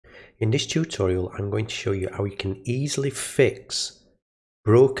In this tutorial, I'm going to show you how you can easily fix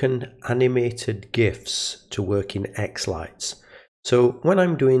broken animated GIFs to work in xLights. So when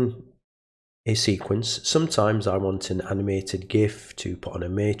I'm doing a sequence, sometimes I want an animated GIF to put on a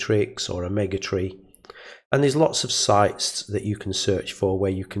matrix or a mega tree. And there's lots of sites that you can search for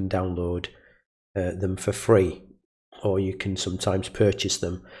where you can download them for free, or you can sometimes purchase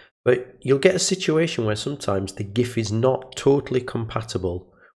them. But you'll get a situation where sometimes the GIF is not totally compatible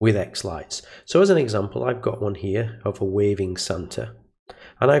with xLights. So as an example, I've got one here of a waving Santa,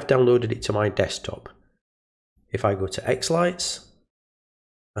 and I've downloaded it to my desktop. If I go to xLights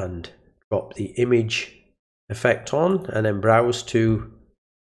and drop the image effect on and then browse to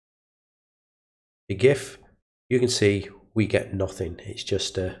the GIF, you can see we get nothing. It's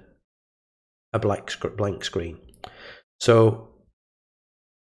just a blank screen. So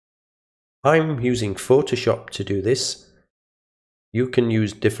I'm using Photoshop to do this. You can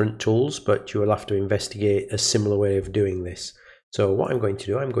use different tools, but you will have to investigate a similar way of doing this. So what I'm going to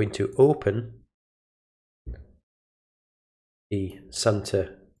do, I'm going to open the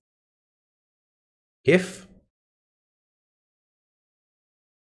Santa GIF.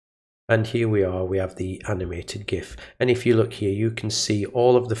 And here we are, we have the animated GIF. And if you look here, you can see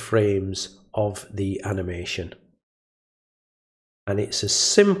all of the frames of the animation. And it's as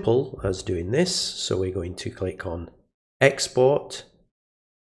simple as doing this. So we're going to click on Export,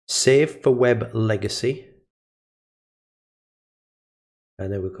 Save for Web Legacy.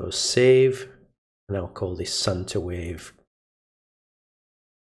 And then we go Save, and I'll call this Santa Wave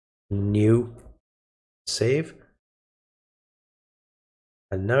New. Save.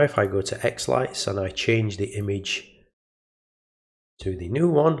 And now if I go to xLights and I change the image to the new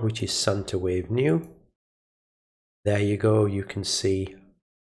one, which is Santa Wave New, there you go, you can see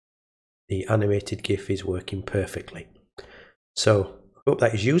the animated GIF is working perfectly. So I hope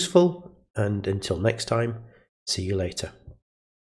that is useful, and until next time, see you later.